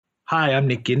Hi, I'm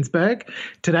Nick Ginsburg.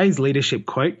 Today's leadership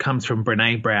quote comes from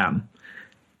Brené Brown.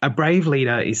 A brave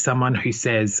leader is someone who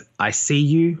says, I see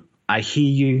you, I hear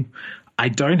you, I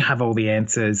don't have all the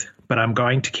answers, but I'm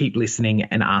going to keep listening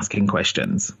and asking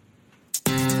questions.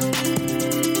 The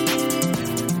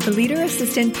Leader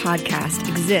Assistant podcast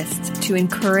exists to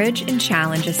encourage and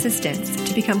challenge assistants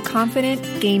to become confident,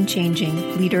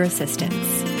 game-changing leader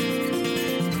assistants.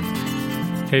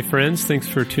 Hey friends, thanks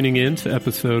for tuning in to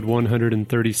episode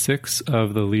 136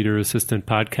 of the Leader Assistant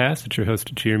Podcast. It's your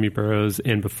host, Jeremy Burrows.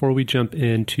 And before we jump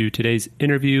into today's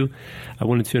interview, I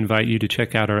wanted to invite you to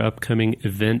check out our upcoming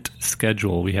event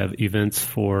schedule. We have events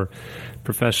for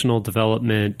professional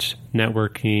development,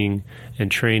 networking, and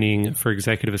training for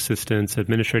executive assistants,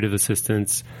 administrative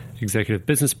assistants, executive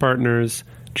business partners,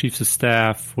 chiefs of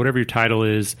staff, whatever your title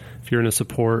is. If you're in a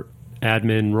support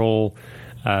admin role,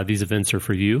 these events are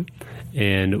for you.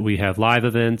 And we have live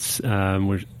events,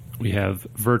 we have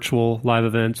virtual live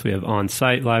events, we have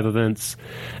on-site live events,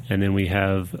 and then we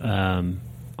have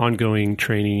ongoing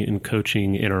training and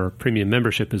coaching in our premium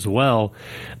membership as well.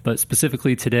 But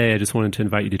specifically today, I just wanted to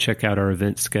invite you to check out our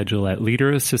event schedule at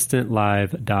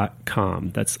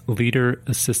leaderassistantlive.com. That's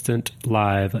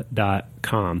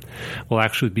leaderassistantlive.com. We'll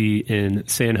actually be in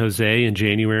San Jose in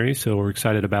January, so we're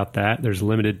excited about that. There's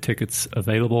limited tickets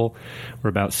available. We're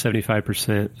about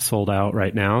 75% sold out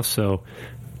right now, so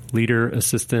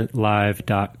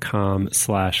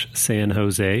leaderassistantlive.com/San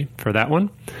Jose for that one.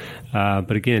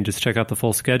 But again, just check out the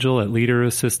full schedule at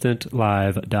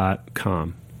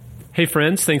leaderassistantlive.com. Hey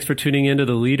friends, thanks for tuning into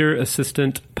the Leader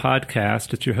Assistant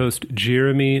Podcast. It's your host,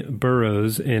 Jeremy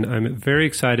Burrows, and I'm very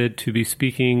excited to be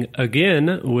speaking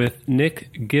again with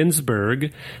Nick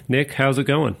Ginsburg. Nick, how's it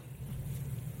going?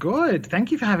 Good.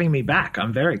 Thank you for having me back.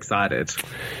 I'm very excited.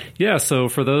 Yeah, so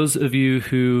for those of you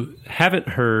who haven't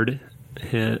heard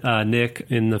Nick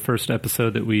in the first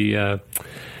episode that we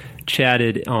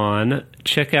chatted on,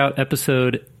 check out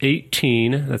episode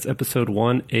 18. That's episode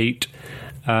 18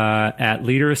 at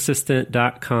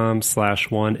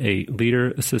leaderassistant.com/18.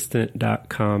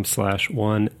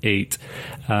 Leaderassistant.com/18.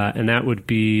 And that would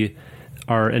be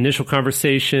our initial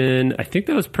conversation. I think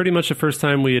that was pretty much the first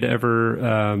time we had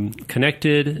ever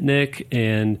connected, Nick,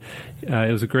 and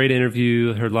it was a great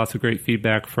interview. I heard lots of great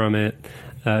feedback from it.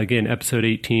 Again, episode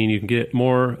 18, you can get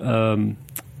more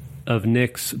of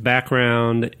Nick's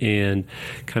background and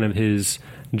kind of his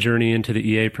journey into the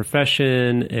EA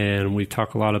profession, and we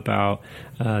talk a lot about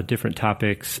different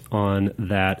topics on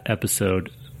that episode.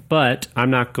 But I'm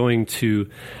not going to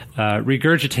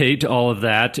regurgitate all of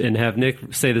that and have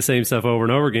Nick say the same stuff over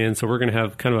and over again, so we're going to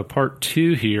have kind of a part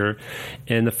two here.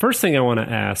 And the first thing I want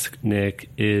to ask, Nick,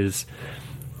 is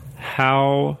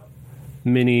how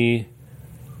many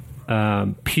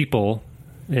people,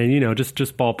 and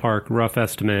just ballpark, rough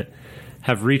estimate,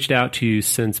 have reached out to you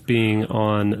since being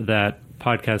on that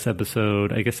podcast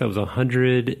episode? I guess that was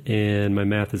 100, and my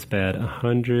math is bad,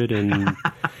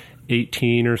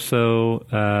 118 or so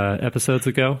episodes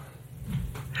ago.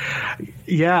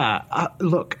 Yeah.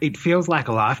 Look, it feels like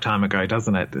a lifetime ago,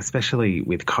 doesn't it? Especially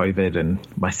with COVID, and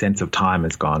my sense of time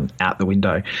has gone out the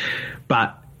window.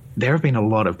 But there have been a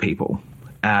lot of people.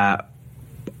 I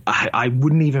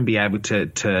wouldn't even be able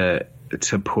to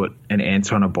put an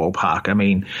answer on a ballpark. I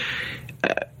mean,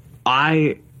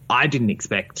 I didn't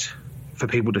expect for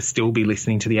people to still be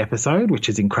listening to the episode, which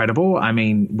is incredible. I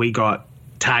mean, we got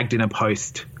tagged in a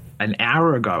post an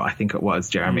hour ago, I think it was,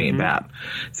 Jeremy, about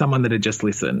someone that had just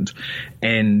listened,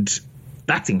 and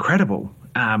that's incredible.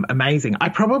 Amazing. I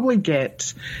probably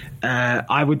get,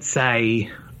 I would say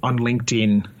on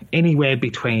LinkedIn, anywhere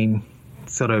between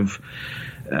sort of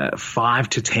 5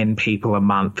 to 10 people a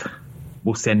month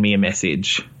will send me a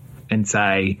message and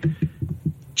say,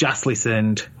 just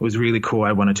listened, it was really cool,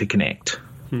 I wanted to connect.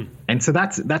 And so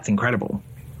that's incredible.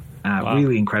 Wow.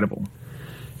 Really incredible.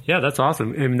 Yeah, that's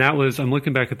awesome. And that was, I'm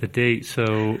looking back at the date,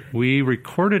 so we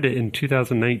recorded it in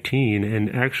 2019 and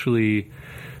actually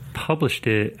published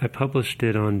it. I published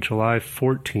it on July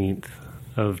 14th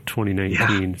of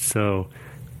 2019. Yeah. So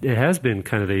it has been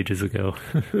kind of ages ago.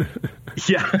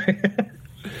 Yeah.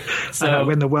 So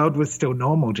when the world was still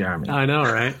normal, Jeremy. I know,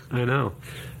 right? I know.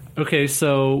 Okay,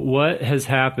 so what has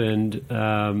happened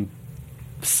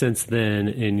since then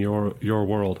in your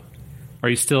world? Are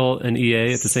you still an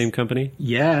EA at the same company?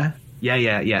 Yeah.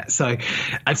 So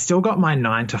I've still got my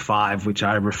 9 to 5, which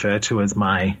I refer to as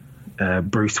my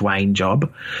Bruce Wayne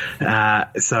job.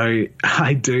 So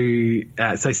I do,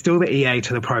 so still the EA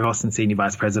to the Provost and Senior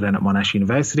Vice President at Monash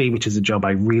University, which is a job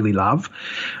I really love.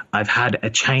 I've had a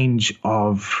change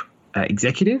of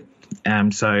executive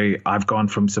So I've gone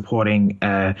from supporting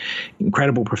an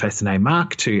incredible professor named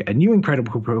Mark to a new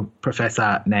incredible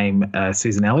professor named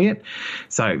Susan Elliott.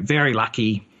 So very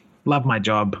lucky, love my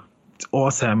job. It's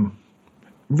awesome.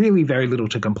 Really very little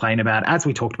to complain about. As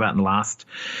we talked about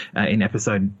in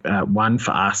episode 1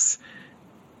 for us,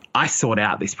 I sought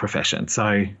out this profession.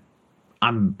 So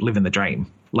I'm living the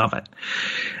dream. Love it.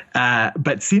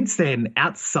 But since then,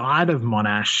 outside of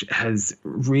Monash has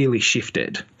really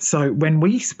shifted. So when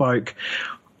we spoke,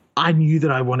 I knew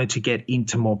that I wanted to get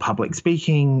into more public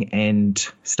speaking and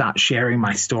start sharing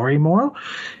my story more.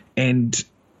 And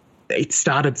it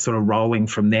started sort of rolling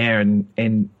from there.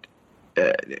 And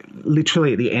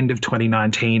literally at the end of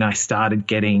 2019, I started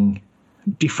getting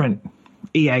different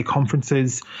EA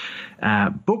conferences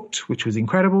booked, which was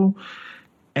incredible.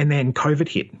 And then COVID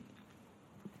hit.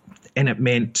 And it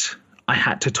meant I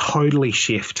had to totally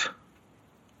shift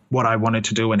what I wanted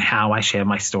to do and how I share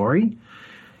my story.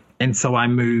 And so I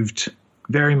moved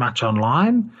very much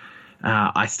online.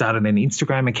 I started an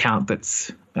Instagram account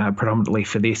that's predominantly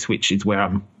for this, which is where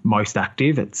I'm most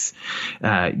active. It's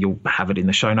you'll have it in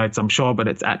the show notes, I'm sure, but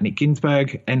it's at Nick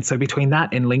Ginsburg. And so between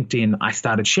that and LinkedIn, I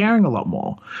started sharing a lot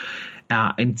more.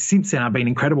 And since then, I've been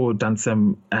incredible. We've done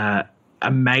some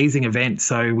amazing events.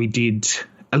 So we did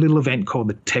a little event called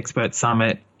the Techspert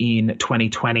Summit in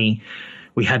 2020.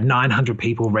 We had 900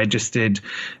 people registered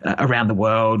around the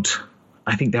world.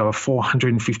 I think there were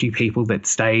 450 people that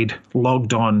stayed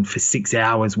logged on for 6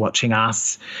 hours watching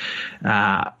us.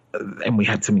 And we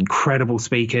had some incredible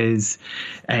speakers.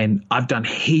 And I've done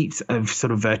heaps of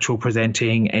sort of virtual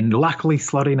presenting and luckily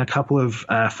slot in a couple of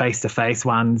face-to-face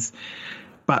ones.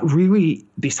 But really,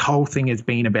 this whole thing has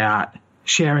been about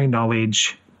sharing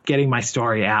knowledge, getting my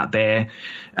story out there,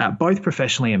 both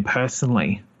professionally and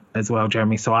personally as well,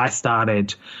 Jeremy. So I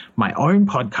started my own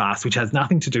podcast, which has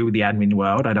nothing to do with the admin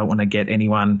world. I don't want to get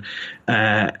anyone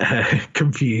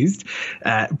confused,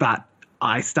 but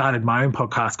I started my own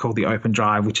podcast called The Open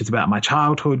Drive, which is about my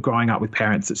childhood, growing up with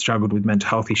parents that struggled with mental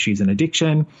health issues and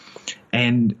addiction.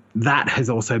 And that has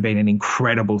also been an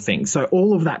incredible thing. So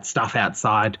all of that stuff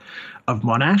outside of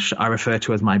Monash, I refer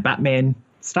to as my Batman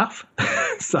stuff.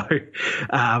 So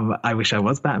I wish I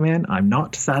was Batman. I'm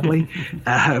not, sadly.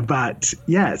 But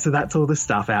yeah, so that's all the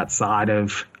stuff outside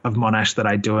of Monash that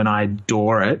I do, and I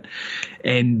adore it.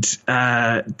 And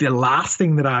the last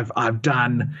thing that I've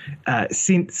done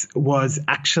since was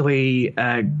actually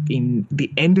in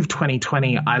the end of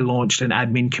 2020, I launched an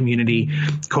admin community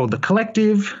called The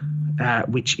Collective,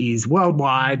 which is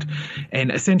worldwide,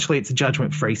 and essentially it's a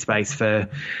judgment-free space for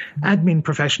admin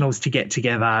professionals to get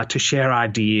together, to share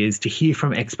ideas, to hear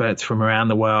from experts from around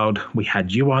the world. We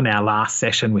had you on our last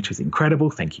session, which was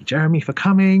incredible. Thank you, Jeremy, for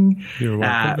coming. You're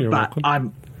welcome. You're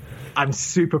welcome. I'm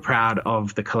super proud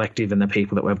of the collective and the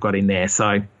people that we've got in there.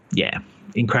 So yeah,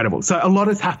 incredible. So a lot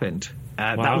has happened.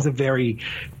 Wow. That was a very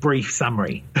brief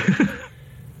summary.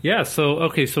 Yeah. So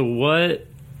what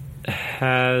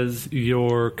has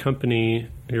your company,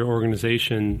 your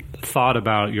organization thought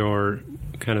about your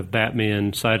kind of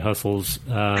Batman side hustles?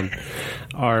 I'm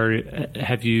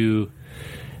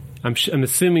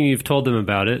assuming you've told them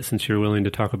about it since you're willing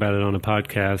to talk about it on a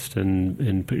podcast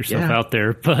and put yourself out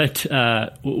there. But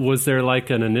was there like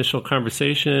an initial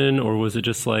conversation, or was it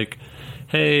just like,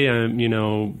 hey,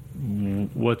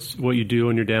 what you do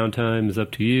on your downtime is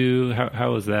up to you?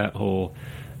 How was that whole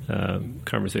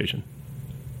conversation?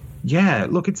 Yeah,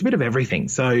 look, it's a bit of everything.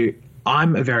 So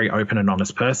I'm a very open and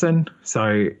honest person.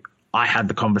 So I had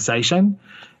the conversation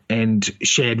and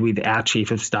shared with our chief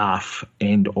of staff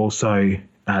and also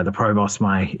the provost,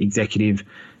 my executive,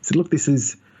 said, look, this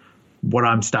is what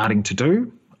I'm starting to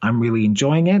do. I'm really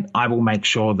enjoying it. I will make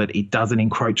sure that it doesn't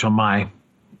encroach on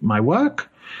my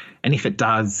work. And if it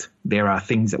does, there are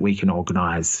things that we can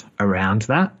organise around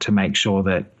that to make sure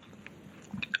that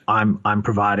I'm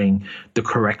providing the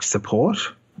correct support,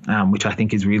 which I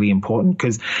think is really important,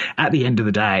 because at the end of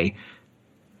the day,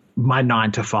 my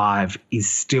 9 to 5 is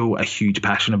still a huge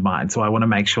passion of mine. So I want to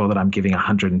make sure that I'm giving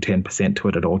 110% to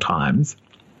it at all times.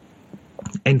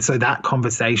 And so that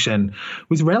conversation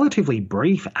was relatively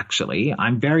brief, actually.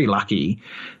 I'm very lucky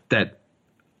that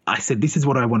I said, this is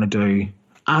what I want to do.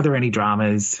 Are there any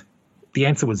dramas? The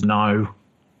answer was no.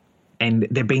 And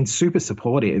they've been super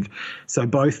supportive. So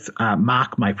both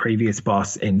Mark, my previous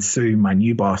boss, and Sue, my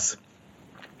new boss,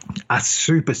 are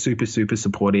super, super, super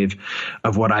supportive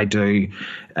of what I do.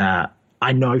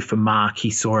 I know for Mark, he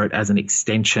saw it as an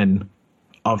extension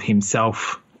of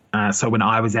himself. So when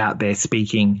I was out there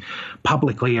speaking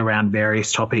publicly around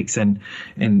various topics and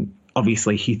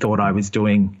obviously he thought I was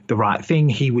doing the right thing,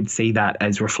 he would see that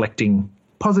as reflecting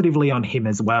positively on him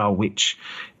as well, which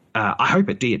I hope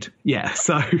it did. Yeah.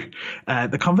 So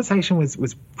the conversation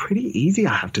was pretty easy,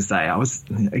 I have to say. I was,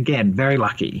 again, very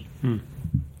lucky.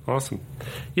 Awesome.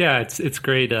 Yeah, it's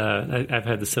great. I've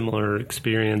had the similar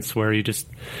experience where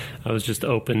I was just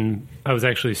open. I was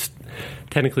actually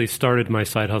technically started my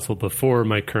side hustle before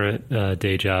my current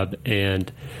day job,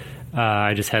 and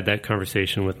I just had that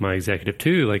conversation with my executive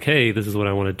too, like, hey, this is what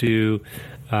I want to do.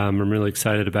 I'm really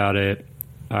excited about it,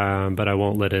 but I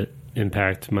won't let it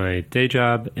impact my day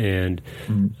job, and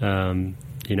I want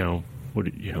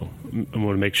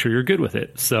to make sure you're good with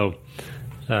it. So,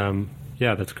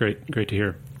 yeah, that's great to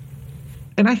hear.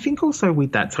 And I think also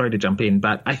with that, sorry to jump in,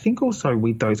 but I think also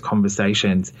with those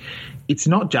conversations, it's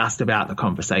not just about the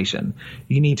conversation.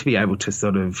 You need to be able to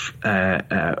sort of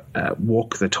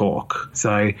walk the talk.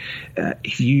 So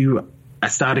if you are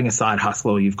starting a side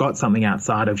hustle, or you've got something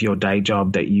outside of your day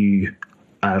job that you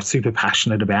are super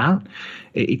passionate about,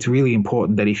 it's really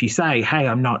important that if you say, hey,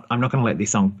 I'm not going to let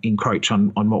this encroach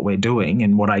on what we're doing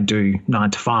and what I do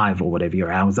 9 to 5 or whatever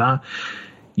your hours are,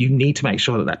 you need to make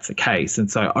sure that that's the case. And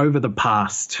so over the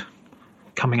past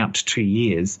coming up to 2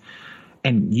 years,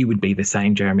 and you would be the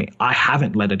same, Jeremy, I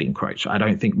haven't let it encroach.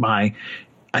 I think my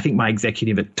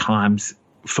executive at times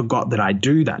forgot that I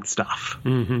do that stuff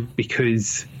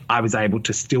because I was able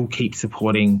to still keep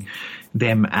supporting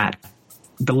them at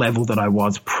the level that I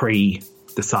was pre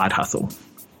the side hustle.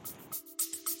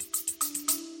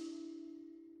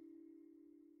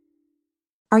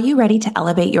 Are you ready to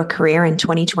elevate your career in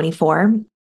 2024?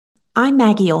 I'm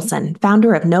Maggie Olson,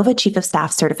 founder of Nova Chief of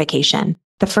Staff Certification,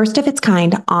 the first of its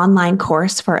kind online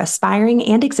course for aspiring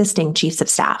and existing chiefs of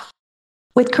staff.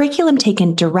 With curriculum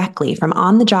taken directly from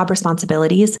on-the-job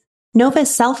responsibilities,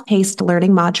 Nova's self-paced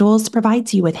learning modules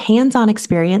provides you with hands-on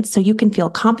experience so you can feel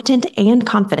competent and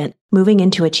confident moving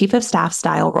into a chief of staff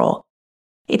style role.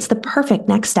 It's the perfect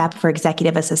next step for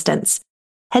executive assistants.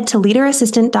 Head to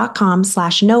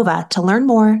leaderassistant.com/Nova to learn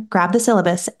more, grab the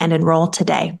syllabus, and enroll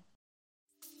today.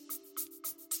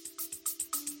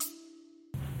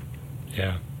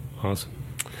 Yeah, awesome.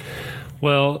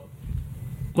 Well,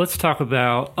 let's talk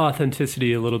about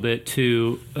authenticity a little bit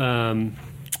too.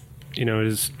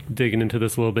 Just digging into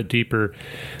this a little bit deeper.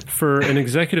 For an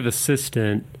executive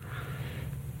assistant,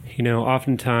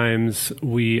 oftentimes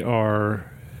we are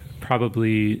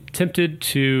probably tempted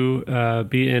to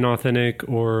be inauthentic,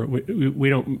 or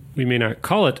we may not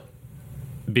call it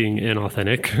being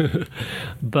inauthentic,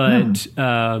 but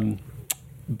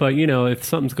if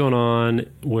something's going on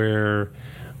where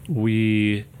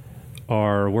we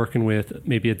are working with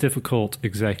maybe a difficult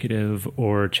executive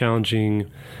or challenging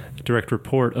direct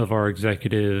report of our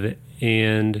executive,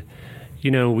 and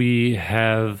we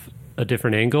have a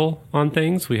different angle on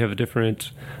things, we have a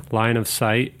different line of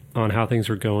sight on how things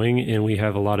are going, and we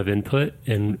have a lot of input,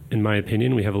 and in my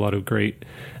opinion we have a lot of great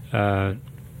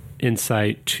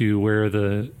insight to where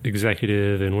the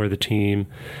executive and where the team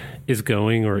is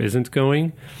going or isn't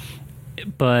going.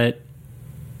 But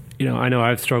I know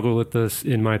I've struggled with this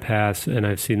in my past, and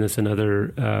I've seen this in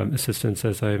other assistants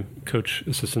as I coach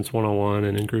assistants one-on-one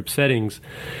and in group settings.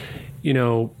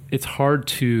 It's hard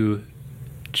to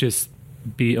just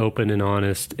be open and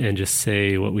honest and just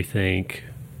say what we think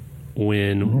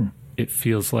when it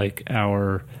feels like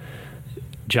our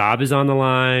job is on the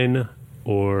line,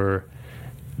 or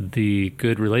the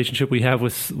good relationship we have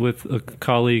with a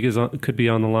colleague could be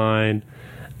on the line.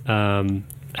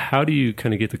 How do you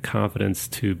kind of get the confidence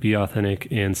to be authentic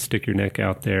and stick your neck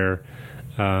out there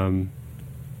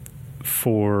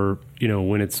for,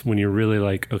 when you're really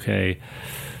like, okay,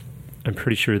 I'm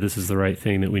pretty sure this is the right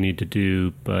thing that we need to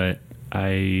do, but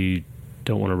I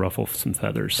don't want to ruffle some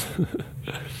feathers.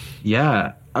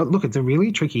 Yeah. Look, it's a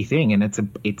really tricky thing, and it's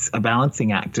a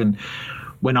balancing act. And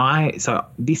so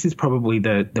this is probably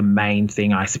the main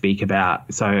thing I speak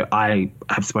about. So I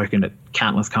have spoken at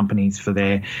countless companies for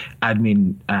their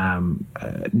admin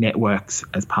networks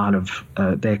as part of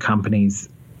their companies.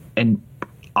 And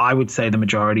I would say the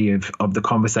majority of the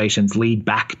conversations lead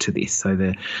back to this. So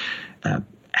the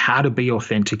how to be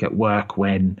authentic at work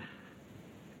when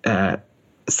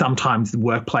sometimes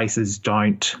workplaces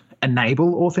don't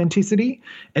enable authenticity,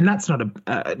 and that's not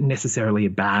necessarily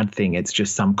a bad thing. It's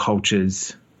just some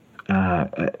cultures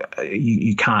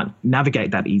you can't navigate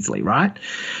that easily, right?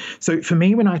 So for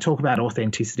me, when I talk about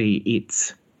authenticity,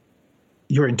 it's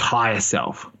your entire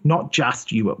self, not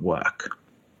just you at work.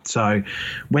 So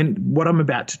what I'm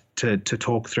about to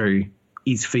talk through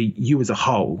is for you as a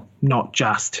whole, not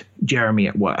just Jeremy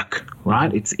at work,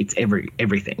 right? It's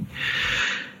everything.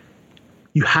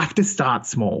 You have to start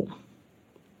small.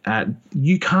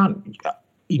 You can't,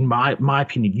 in my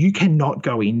opinion, you cannot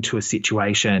go into a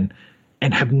situation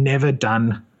and have never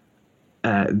done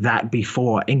that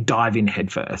before and dive in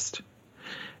headfirst.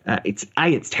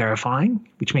 It's terrifying,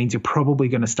 which means you're probably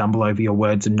going to stumble over your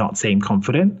words and not seem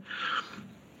confident.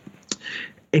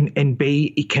 And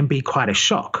B, it can be quite a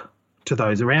shock to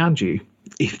those around you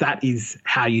if that is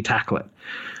how you tackle it.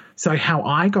 So how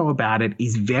I go about it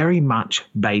is very much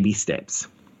baby steps.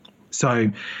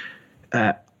 So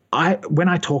when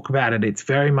I talk about it, it's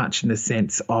very much in the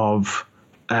sense of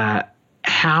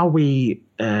how we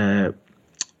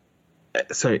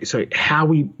how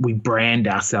we brand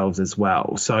ourselves as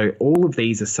well. So all of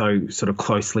these are so sort of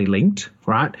closely linked,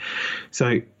 right?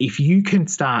 So if you can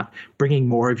start bringing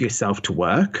more of yourself to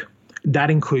work,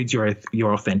 that includes your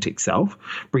authentic self,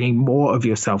 bringing more of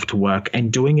yourself to work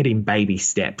and doing it in baby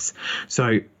steps.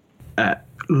 So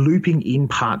looping in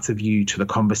parts of you to the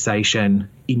conversation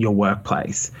in your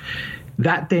workplace.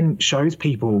 That then shows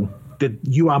people that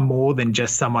you are more than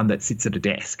just someone that sits at a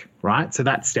desk, right? So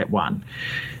that's step one.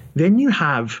 Then you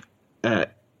have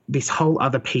this whole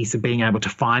other piece of being able to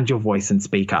find your voice and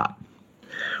speak up.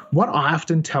 What I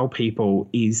often tell people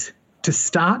is to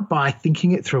start by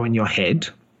thinking it through in your head.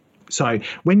 So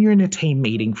when you're in a team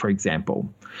meeting, for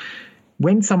example,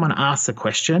 when someone asks a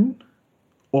question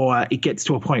or it gets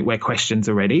to a point where questions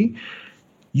are ready,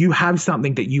 you have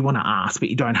something that you want to ask, but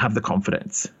you don't have the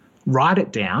confidence. Write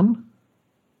it down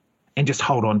and just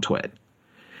hold on to it.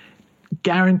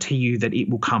 Guarantee you that it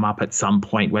will come up at some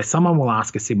point where someone will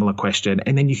ask a similar question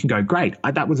and then you can go, great,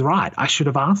 that was right. I should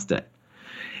have asked it.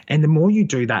 And the more you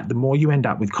do that, the more you end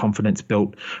up with confidence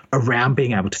built around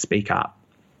being able to speak up.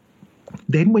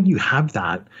 Then when you have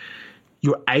that,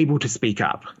 you're able to speak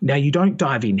up. Now, you don't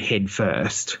dive in head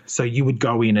first. So you would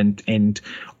go in and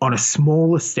on a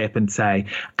smaller step and say,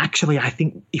 actually, I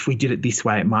think if we did it this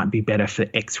way, it might be better for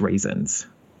X reasons.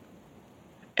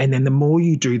 And then the more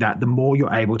you do that, the more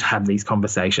you're able to have these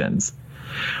conversations.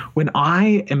 When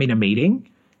I am in a meeting,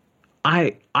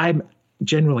 I'm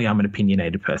an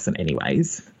opinionated person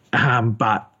anyways,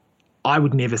 but I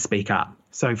would never speak up.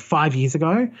 So 5 years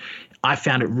ago, I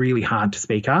found it really hard to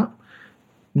speak up.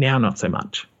 Now, not so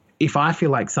much. If I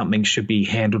feel like something should be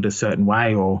handled a certain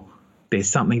way or there's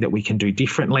something that we can do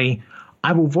differently,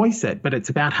 I will voice it, but it's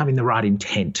about having the right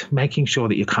intent, making sure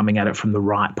that you're coming at it from the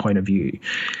right point of view,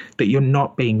 that you're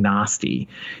not being nasty.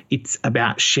 It's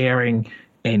about sharing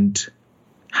and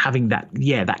having that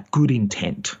good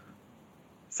intent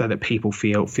so that people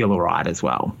feel all right as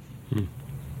well.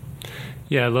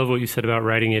 Yeah, I love what you said about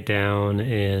writing it down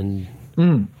and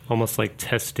almost like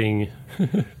testing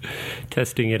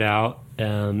it out.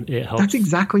 It helps. That's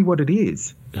exactly what it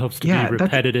is. It helps to be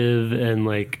repetitive and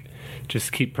like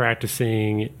just keep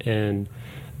practicing. And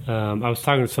I was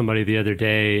talking to somebody the other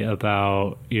day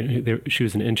about, she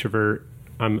was an introvert.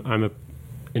 I'm a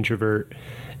introvert,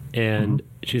 and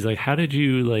she's like, "How did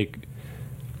you like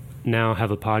now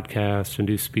have a podcast and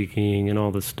do speaking and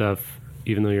all this stuff,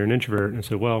 even though you're an introvert?" And I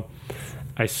said, "Well,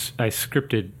 I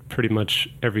scripted pretty much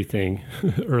everything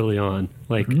early on.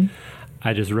 Like,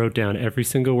 I just wrote down every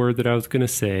single word that I was going to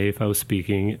say if I was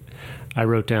speaking. I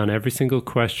wrote down every single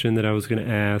question that I was going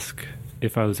to ask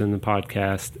if I was in the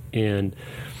podcast. And,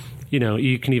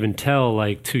 you can even tell,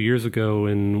 like 2 years ago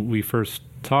when we first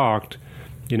talked,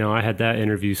 I had that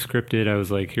interview scripted. I was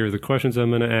like, here are the questions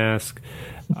I'm going to ask.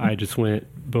 I just went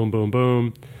boom, boom,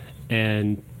 boom.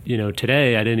 And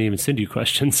today I didn't even send you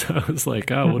questions. I was like,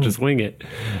 we'll just wing it.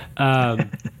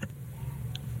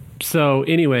 So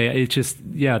anyway, it's just,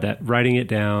 that writing it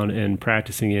down and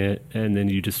practicing it. And then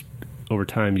you just, over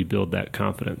time, you build that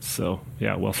confidence. So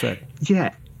well said.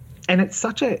 Yeah. And it's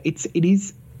it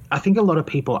is, I think a lot of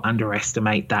people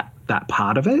underestimate that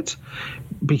part of it,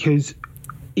 because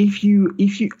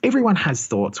everyone has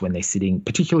thoughts when they're sitting,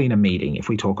 particularly in a meeting. If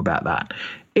we talk about that,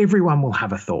 everyone will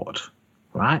have a thought,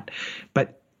 right?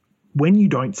 But when you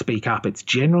don't speak up, it's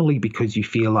generally because you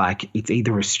feel like it's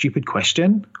either a stupid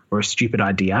question or a stupid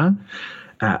idea,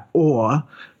 or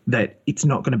that it's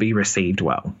not going to be received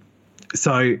well.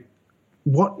 So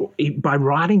by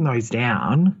writing those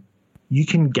down, you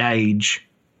can gauge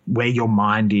where your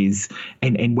mind is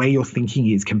and where your thinking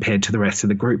is compared to the rest of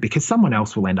the group, because someone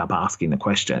else will end up asking the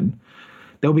question.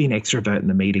 There'll be an extrovert in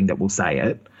the meeting that will say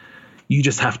it. You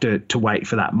just have to wait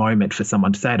for that moment for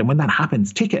someone to say it. And when that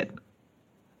happens, tick it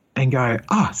and go,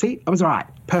 see, I was right.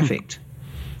 Perfect.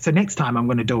 So next time I'm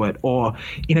going to do it, or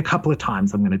in a couple of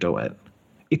times I'm going to do it.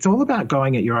 It's all about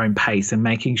going at your own pace and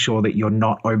making sure that you're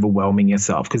not overwhelming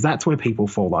yourself, because that's where people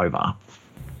fall over.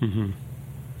 Mm-hmm.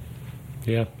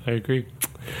 Yeah, I agree.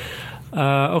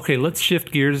 Okay, let's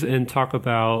shift gears and talk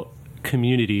about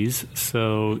communities.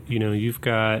 So, you've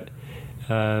got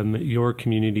your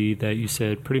community that you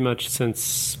said pretty much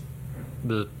since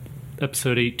the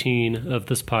episode 18 of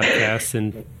this podcast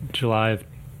in July of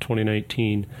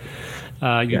 2019.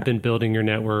 You've been building your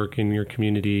network and your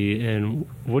community, and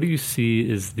what do you see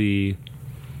is the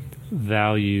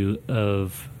value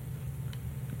of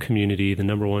community, the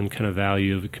number one kind of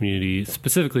value of a community,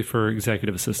 specifically for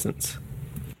executive assistants?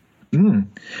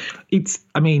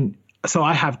 So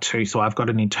I have two. So I've got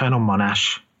an internal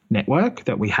Monash network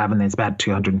that we have, and there's about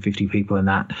 250 people in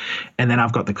that. And then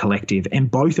I've got the collective, and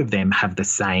both of them have the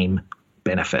same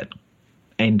benefit.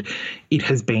 And it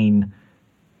has been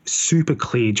super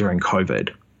clear during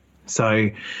COVID. So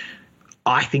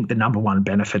I think the number one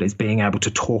benefit is being able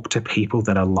to talk to people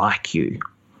that are like you.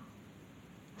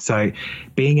 So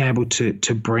being able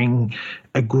to bring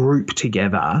a group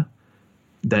together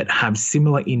that have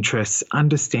similar interests,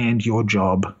 understand your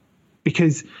job,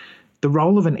 because the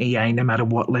role of an EA, no matter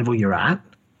what level you're at,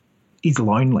 is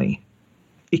lonely.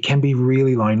 It can be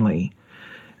really lonely.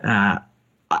 I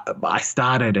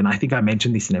started, and I think I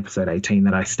mentioned this in episode 18,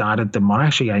 that I started the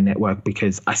Monash EA network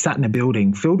because I sat in a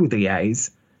building filled with EAs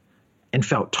and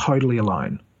felt totally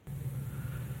alone.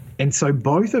 And so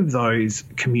both of those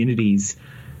communities,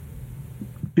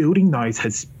 building those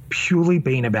has purely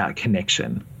been about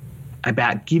connection,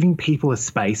 about giving people a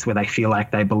space where they feel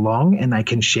like they belong and they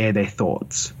can share their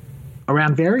thoughts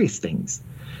around various things.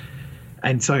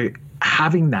 And so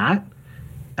having that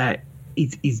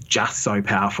is just so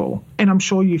powerful. And I'm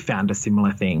sure you found a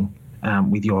similar thing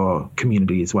with your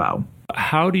community as well.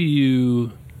 How do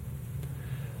you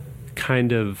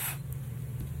kind of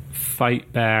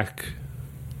fight back,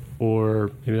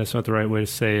 or maybe that's not the right way to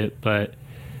say it, but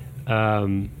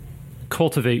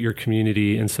cultivate your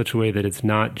community in such a way that it's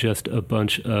not just a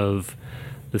bunch of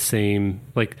the same,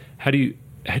 like how do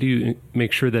you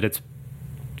make sure that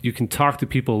you can talk to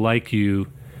people like you,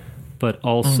 but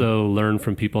also learn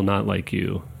from people not like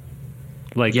you?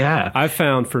 Like, I've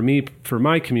found for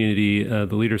my community,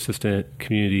 the leader assistant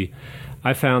community,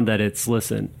 I found that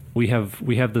listen, we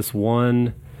have this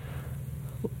one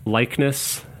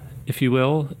likeness, if you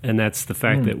will, and that's the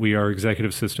fact that we are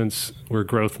executive assistants. We're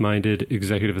growth-minded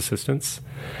executive assistants.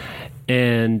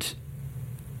 And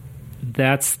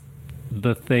that's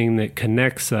the thing that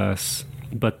connects us.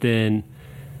 But then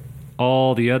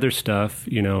all the other stuff,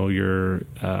 your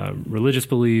religious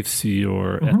beliefs,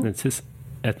 your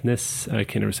I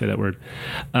can never say that word,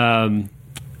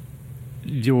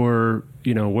 your,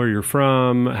 where you're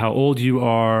from, how old you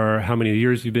are, how many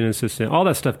years you've been an assistant, all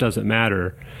that stuff doesn't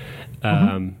matter.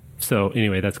 So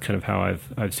anyway, that's kind of how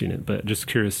I've seen it, but just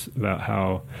curious about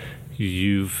how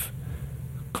you've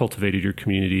cultivated your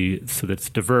community so that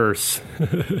it's diverse.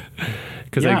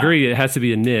 Because I agree, it has to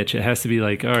be a niche. It has to be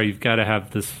like, oh, you've got to have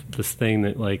this thing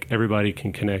that like everybody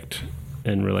can connect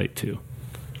and relate to.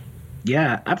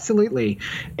 Yeah, absolutely.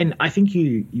 And I think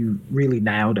you really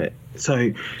nailed it.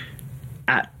 So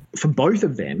for both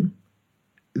of them,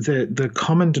 the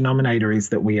common denominator is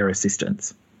that we are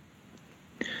assistants.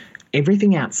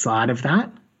 Everything outside of that,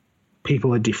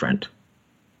 people are different.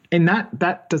 And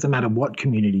that doesn't matter what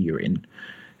community you're in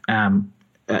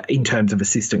terms of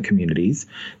assistant communities,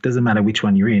 doesn't matter which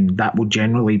one you're in, that will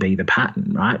generally be the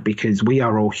pattern, right? Because we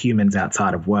are all humans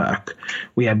outside of work.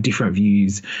 We have different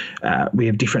views. We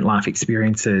have different life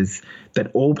experiences that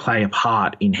all play a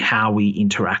part in how we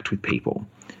interact with people.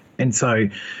 And so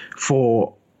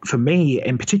for me,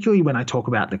 and particularly when I talk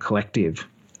about the collective,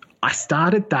 I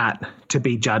started that to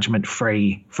be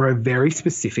judgment-free for a very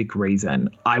specific reason.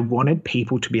 I wanted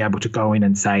people to be able to go in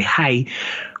and say, hey,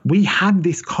 we have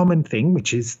this common thing,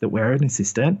 which is that we're an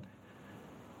assistant,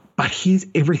 but here's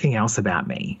everything else about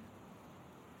me.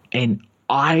 And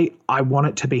I want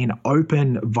it to be an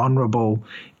open, vulnerable,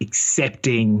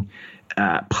 accepting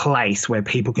place where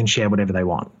people can share whatever they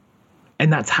want.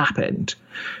 And that's happened.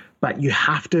 But you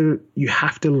have to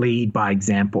lead by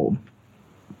example.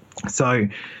 So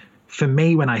for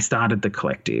me, when I started the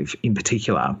collective in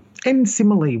particular, and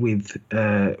similarly with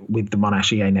the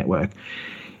Monash EA network,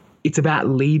 it's about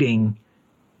leading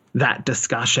that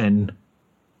discussion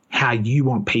how you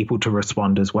want people to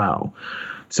respond as well.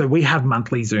 So we have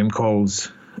monthly Zoom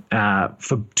calls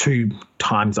for 2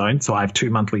 time zones. So I have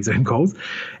 2 monthly Zoom calls.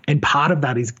 And part of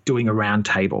that is doing a round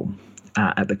table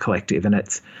at the collective. And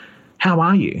it's, how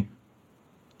are you?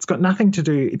 It's got nothing to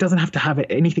do, it doesn't have to have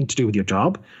anything to do with your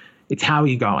job. It's how are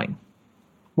you going?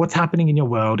 What's happening in your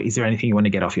world? Is there anything you want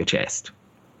to get off your chest?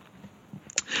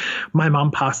 My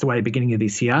mum passed away beginning of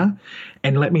this year.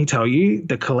 And let me tell you,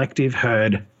 the collective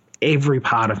heard every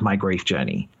part of my grief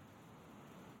journey,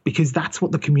 because that's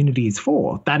what the community is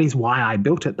for. That is why I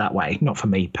built it that way. Not for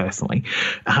me personally,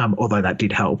 although that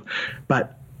did help.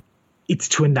 But it's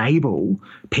to enable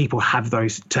people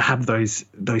to have those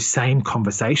same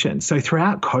conversations. So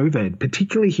throughout COVID,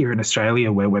 particularly here in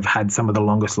Australia, where we've had some of the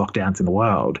longest lockdowns in the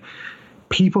world,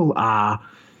 people are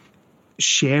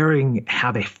sharing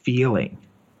how they're feeling.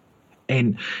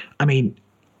 And I mean,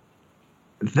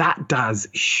 that does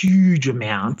huge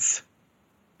amounts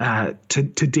to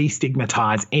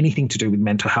destigmatize anything to do with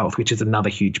mental health, which is another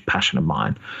huge passion of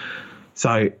mine.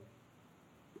 So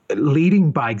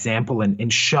leading by example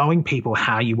and showing people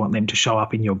how you want them to show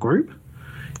up in your group,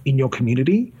 in your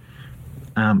community,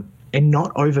 and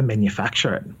not over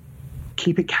manufacture it.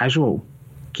 Keep it casual,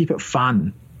 keep it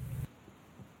fun.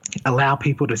 Allow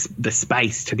people the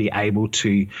space to be able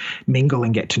to mingle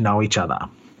and get to know each other.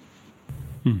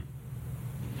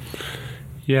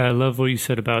 Yeah, I love what you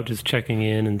said about just checking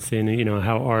in and saying,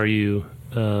 how are you?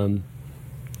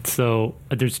 So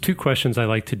there's two questions I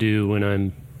like to do when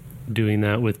I'm doing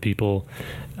that with people,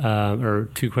 or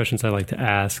two questions I like to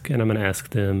ask, and I'm going to ask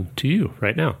them to you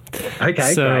right now.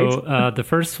 Okay, so the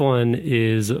first one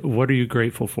is, what are you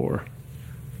grateful for?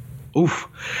 Oof.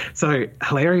 So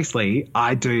hilariously,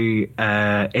 I do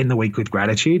End the Week with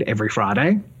Gratitude every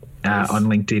Friday on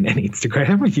LinkedIn and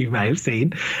Instagram, you may have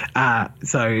seen.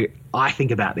 So I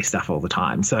think about this stuff all the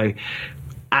time. So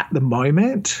at the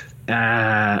moment,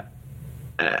 I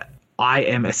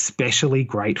am especially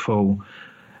grateful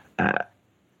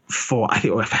for, I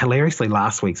think hilariously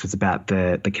last week's was about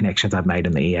the connections I've made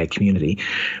in the EA community.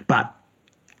 But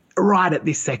right at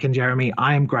this second, Jeremy,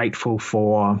 I am grateful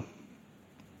for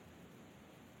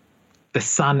the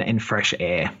sun and fresh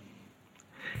air.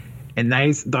 And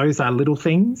those are little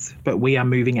things, but we are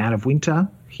moving out of winter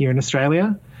here in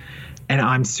Australia. And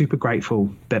I'm super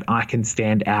grateful that I can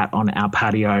stand out on our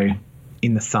patio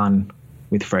in the sun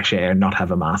with fresh air and not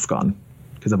have a mask on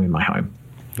because I'm in my home.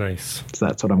 Nice. So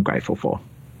that's what I'm grateful for.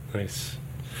 Nice.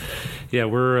 Yeah,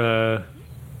 we're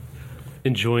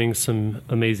enjoying some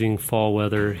amazing fall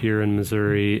weather here in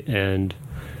Missouri, and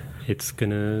it's going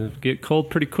to get cold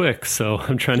pretty quick, so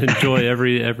I'm trying to enjoy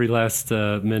every last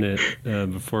minute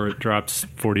before it drops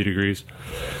 40 degrees.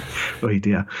 Oh,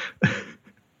 dear.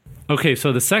 Okay,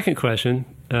 so the second question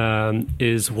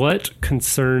is, what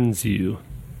concerns you?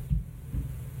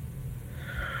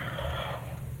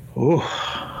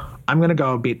 Oh, I'm going to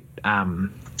go a bit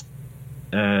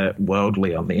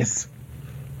worldly on this.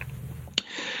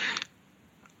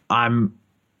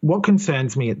 What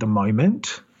concerns me at the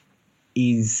moment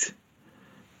is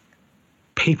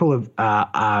people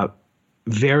are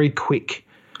very quick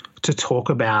to talk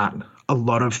about a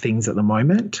lot of things at the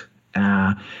moment.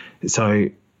 So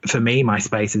for me, my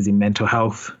space is in mental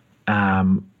health, a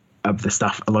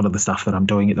lot of the stuff that I'm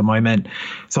doing at the moment.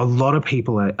 So a lot of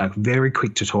people are very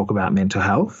quick to talk about mental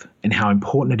health and how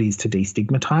important it is to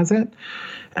destigmatize it.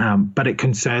 But it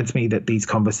concerns me that these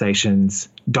conversations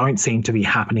don't seem to be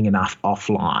happening enough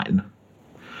offline.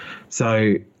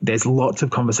 So there's lots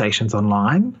of conversations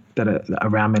online that are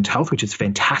around mental health, which is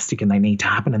fantastic, and they need to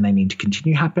happen and they need to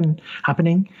continue happening.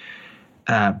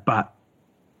 But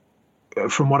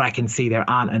from what I can see, there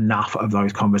aren't enough of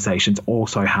those conversations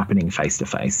also happening face to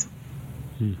face.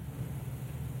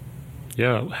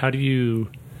 Yeah. How do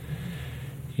you,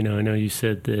 I know you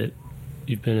said that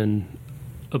you've been in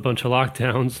a bunch of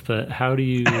lockdowns, but how do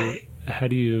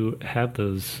you have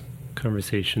those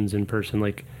conversations in person?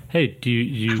 Like, hey, do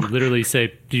you literally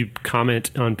say, do you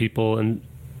comment on people and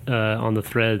on the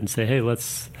thread and say, hey,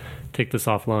 let's take this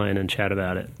offline and chat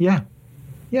about it? Yeah.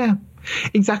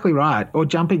 Exactly right. Or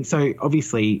jumping. So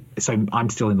obviously, I'm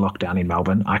still in lockdown in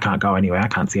Melbourne. I can't go anywhere. I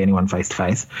can't see anyone face to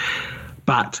face.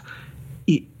 But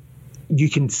you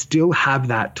can still have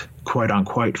that quote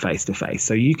unquote face to face.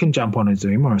 So you can jump on a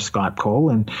Zoom or a Skype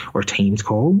call or a Teams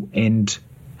call and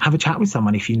have a chat with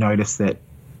someone if you notice that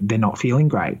they're not feeling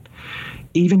great.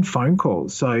 Even phone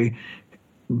calls. So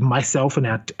myself and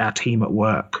our team at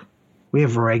work, we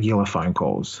have regular phone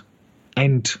calls,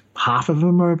 and half of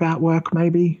them are about work,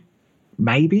 maybe.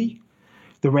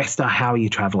 The rest are, how are you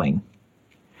traveling?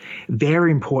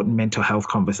 Very important mental health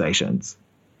conversations.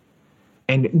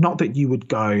 And not that you would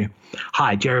go,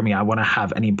 hi, Jeremy, I want to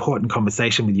have an important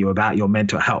conversation with you about your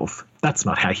mental health. That's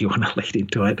not how you want to lead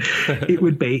into it. It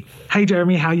would be, hey,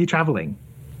 Jeremy, how are you traveling?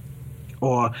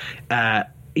 Or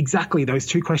exactly those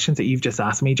two questions that you've just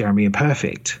asked me, Jeremy, are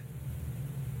perfect.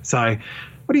 So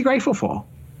what are you grateful for?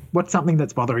 What's something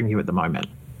that's bothering you at the moment?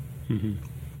 Mm-hmm.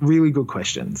 Really good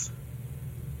questions.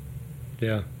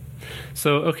 Yeah.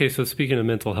 So speaking of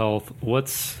mental health,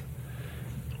 what's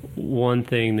one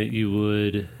thing that you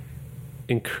would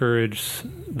encourage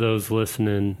those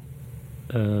listening,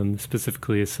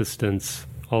 specifically assistants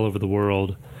all over the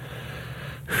world,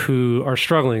 who are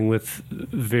struggling with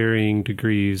varying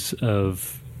degrees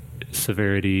of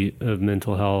severity of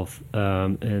mental health,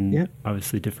 and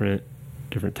obviously different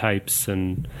types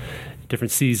and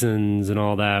different seasons and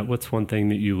all that. What's one thing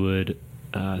that you would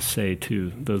say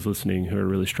to those listening who are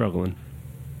really struggling?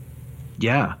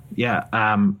 Yeah.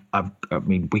 I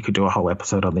mean, we could do a whole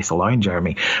episode on this alone,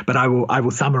 Jeremy, but I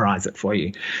will summarize it for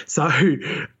you. So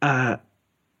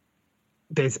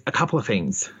there's a couple of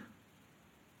things.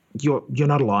 You're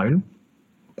not alone.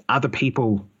 Other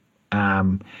people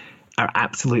are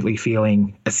absolutely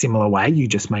feeling a similar way. You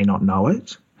just may not know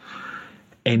it.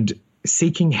 And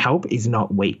seeking help is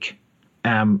not weak.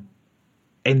 And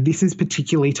this is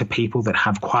particularly to people that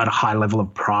have quite a high level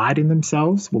of pride in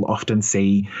themselves, will often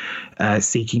see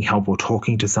seeking help or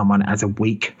talking to someone as a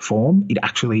weak form. It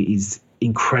actually is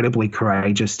incredibly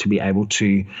courageous to be able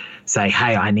to say,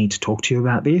 hey, I need to talk to you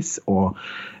about this, or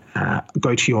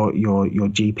go to your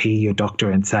GP, your doctor,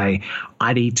 and say,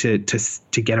 I need to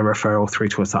get a referral through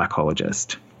to a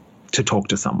psychologist to talk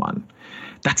to someone.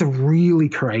 That's a really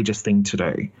courageous thing to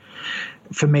do.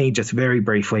 For me, just very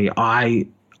briefly, I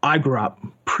grew up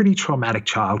pretty traumatic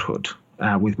childhood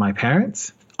with my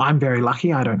parents. I'm very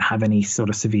lucky. I don't have any sort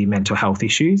of severe mental health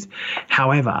issues.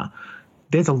 However,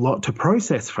 there's a lot to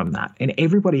process from that, and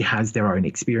everybody has their own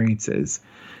experiences.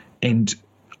 And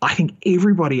I think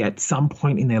everybody at some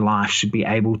point in their life should be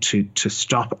able to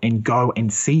stop and go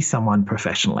and see someone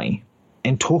professionally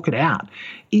and talk it out.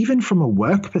 Even from a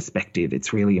work perspective,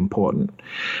 it's really important.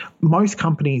 Most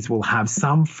companies will have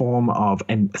some form of,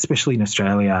 and especially in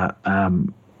Australia,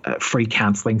 free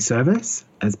counselling service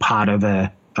as part of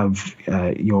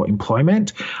your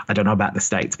employment. I don't know about the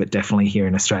States, but definitely here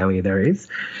in Australia there is.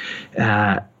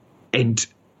 And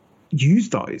use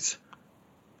those.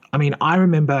 I mean, I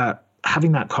remember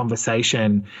having that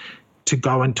conversation to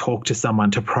go and talk to someone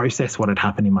to process what had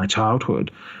happened in my childhood.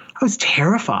 I was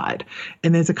terrified.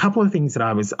 And there's a couple of things that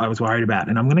I was worried about,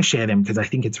 and I'm going to share them because I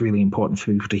think it's really important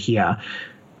for people to hear.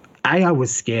 I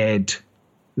was scared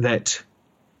that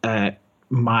the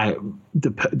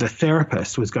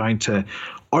therapist was going to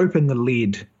open the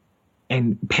lid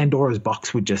and Pandora's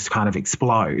box would just kind of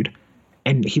explode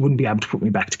and he wouldn't be able to put me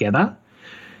back together.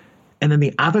 And then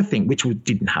the other thing, which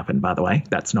didn't happen, by the way,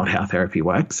 that's not how therapy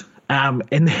works. And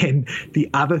then the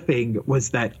other thing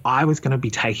was that I was going to be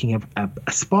taking a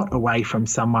spot away from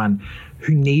someone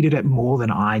who needed it more than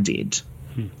I did.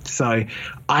 So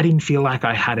I didn't feel like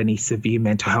I had any severe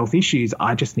mental health issues.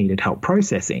 I just needed help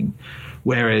processing.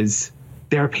 Whereas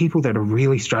there are people that are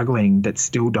really struggling that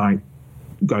still don't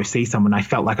go see someone. I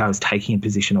felt like I was taking a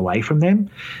position away from them.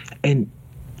 And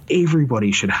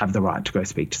everybody should have the right to go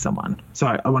speak to someone. So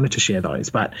I wanted to share those.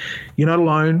 But you're not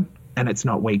alone, and it's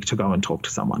not weak to go and talk to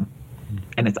someone.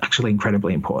 And it's actually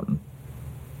incredibly important.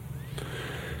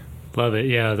 Love it.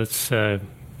 Yeah, that's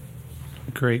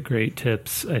great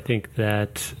tips. I think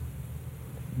that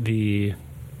the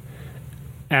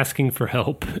asking for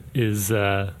help is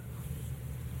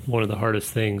one of the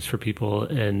hardest things for people.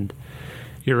 And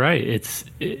you're right. It's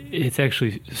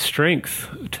actually strength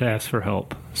to ask for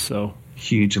help. So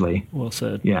hugely well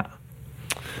said. Yeah.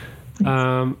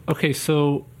 Okay,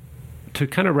 so to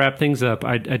kind of wrap things up,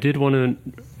 I did want to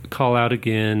call out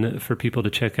again for people to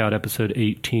check out episode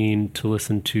 18 to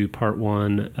listen to part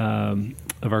 1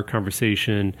 of our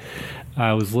conversation.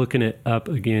 I was looking it up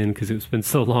again because it's been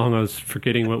so long I was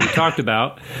forgetting what we talked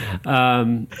about.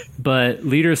 But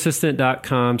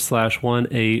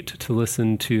leaderassistant.com/18 to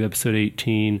listen to episode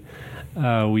 18.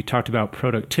 We talked about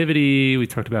productivity, we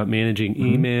talked about managing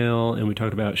email, and we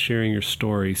talked about sharing your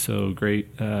story. So great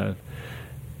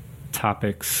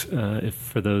topics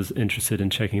for those interested in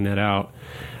checking that out.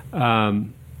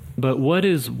 But what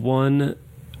is one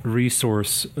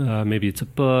resource? Maybe it's a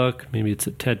book, maybe it's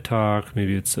a TED Talk,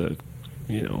 maybe it's a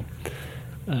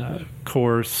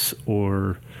course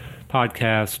or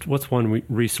podcast. What's one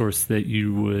resource that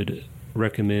you would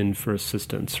recommend for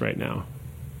assistance right now?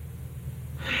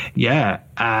 Yeah,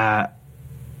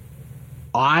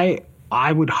 I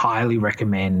would highly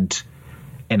recommend,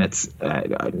 and it's.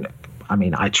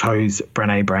 I chose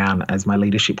Brené Brown as my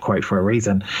leadership quote for a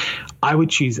reason. I would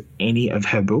choose any of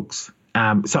her books.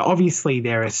 So obviously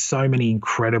there are so many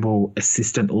incredible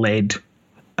assistant-led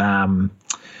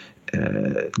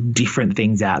different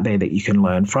things out there that you can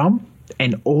learn from,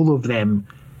 and all of them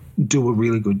do a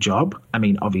really good job. I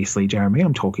mean, obviously, Jeremy,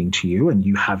 I'm talking to you and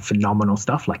you have phenomenal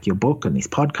stuff like your book and this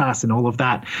podcast and all of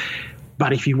that.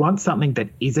 But if you want something that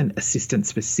isn't assistant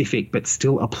specific but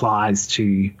still applies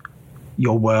to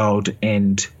your world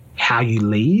and how you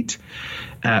lead,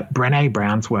 Brené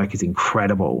Brown's work is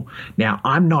incredible. Now,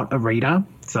 I'm not a reader,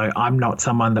 so I'm not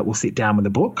someone that will sit down with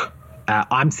a book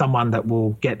I'm someone that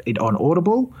will get it on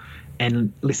Audible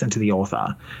and listen to the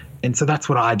author. And so that's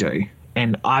what I do.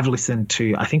 And I've listened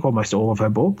to, I think, almost all of her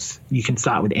books. You can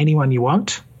start with anyone you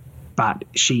want, but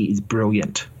she is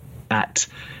brilliant at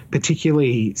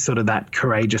particularly sort of that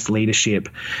courageous leadership,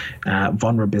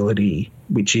 vulnerability,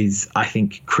 which is, I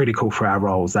think, critical for our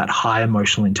roles, that high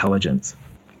emotional intelligence.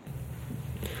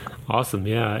 Awesome.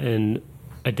 Yeah. And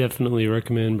I definitely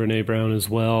recommend Brene Brown as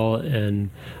well. And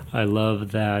I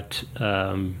love that,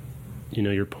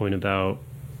 your point about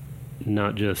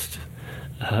not just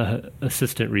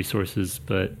assistant resources,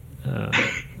 but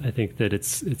I think that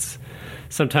it's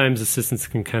sometimes assistants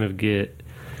can kind of get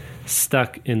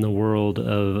stuck in the world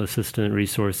of assistant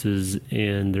resources,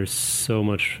 and there's so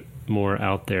much more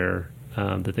out there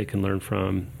that they can learn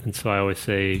from. And so I always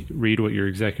say, read what your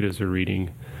executives are reading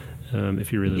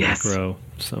if you really want to grow.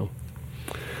 So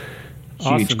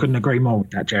huge. Awesome. Couldn't agree more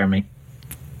with that, Jeremy.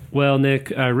 Well,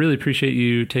 Nick, I really appreciate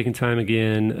you taking time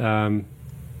again.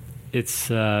 It's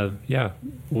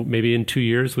maybe in 2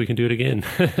 years we can do it again.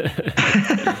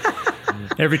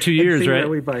 Every 2 years, right? Where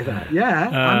we both at. Yeah,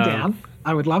 I'm down.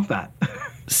 I would love that.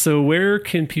 So where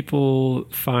can people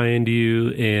find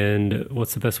you, and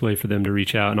what's the best way for them to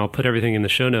reach out? And I'll put everything in the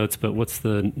show notes, but what's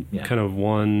the kind of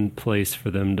one place for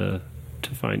them to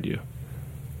find you?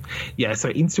 Yeah,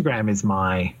 so Instagram is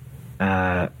my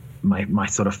my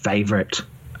sort of favorite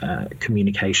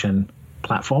communication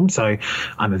platform. So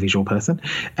I'm a visual person,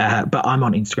 but I'm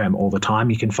on Instagram all the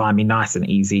time. You can find me nice and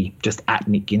easy, just at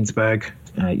Nick Ginsburg.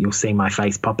 You'll see my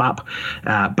face pop up,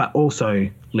 but also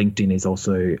LinkedIn is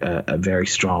also a very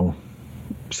strong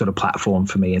sort of platform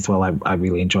for me as well. I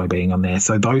really enjoy being on there.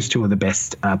 So those two are the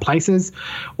best places,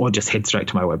 or just head straight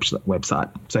to my website.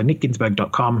 So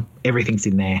nickginsburg.com, everything's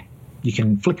in there. You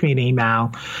can flick me an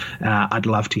email. I'd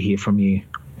love to hear from you.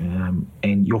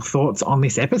 And your thoughts on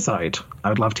this episode. I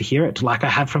would love to hear it, like I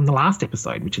had from the last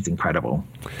episode, which is incredible.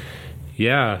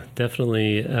 Yeah,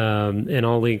 definitely. And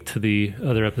I'll link to the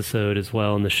other episode as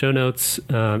well in the show notes.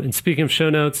 And speaking of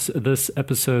show notes, this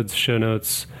episode's show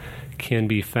notes can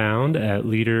be found at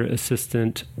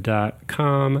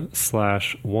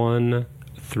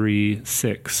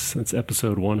leaderassistant.com/136. That's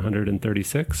episode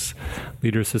 136,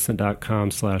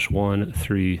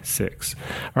 leaderassistant.com/136.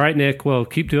 All right, Nick. Well,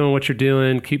 keep doing what you're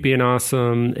doing. Keep being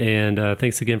awesome. And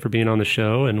thanks again for being on the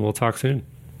show, and we'll talk soon.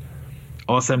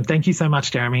 Awesome. Thank you so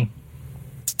much, Jeremy.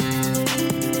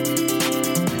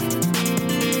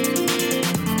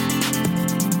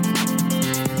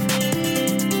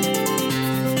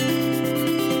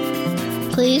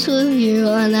 Please review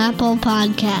on Apple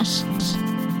Podcasts.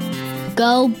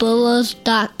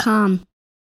 GoBulls.com